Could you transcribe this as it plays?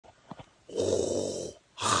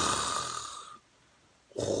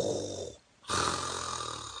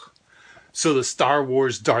So the Star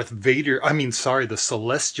Wars the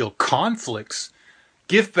Celestial Conflicts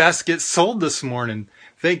gift basket sold this morning.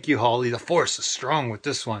 Thank you, Holly. The force is strong with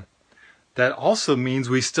this one. That also means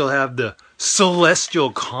we still have the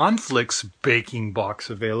Celestial Conflicts baking box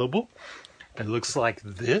available. It looks like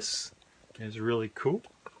this. It's really cool.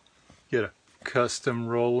 Get a custom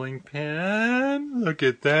rolling pin. Look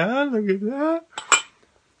at that. Look at that.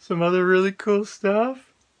 Some other really cool stuff.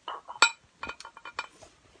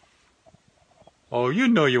 Oh, you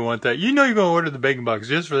know you want that. You know you're going to order the baking box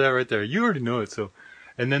just for that right there. You already know it. So,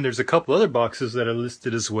 and then there's a couple other boxes that are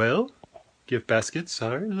listed as well. Gift baskets.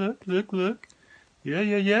 Sorry, look, look, look. Yeah,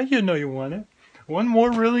 you know you want it. One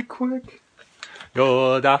more really quick.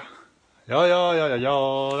 Yoda.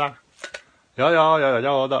 Yoda.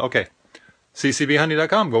 Yoda. Okay.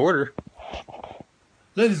 ccbhoney.com. Go order.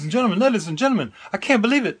 Ladies and gentlemen, I can't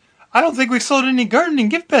believe it. I don't think we've sold any gardening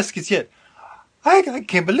gift baskets yet. I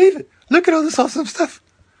can't believe it. Look at all this awesome stuff.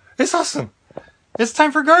 It's awesome. It's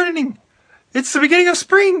time for gardening. It's the beginning of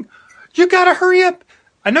spring. You gotta hurry up.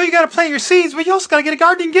 I know you gotta plant your seeds, but you also gotta get a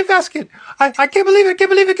gardening gift basket. I can't believe it. Can't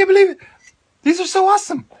believe it. These are so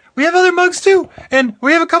awesome. We have other mugs too. And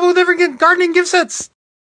we have a couple of different gardening gift sets.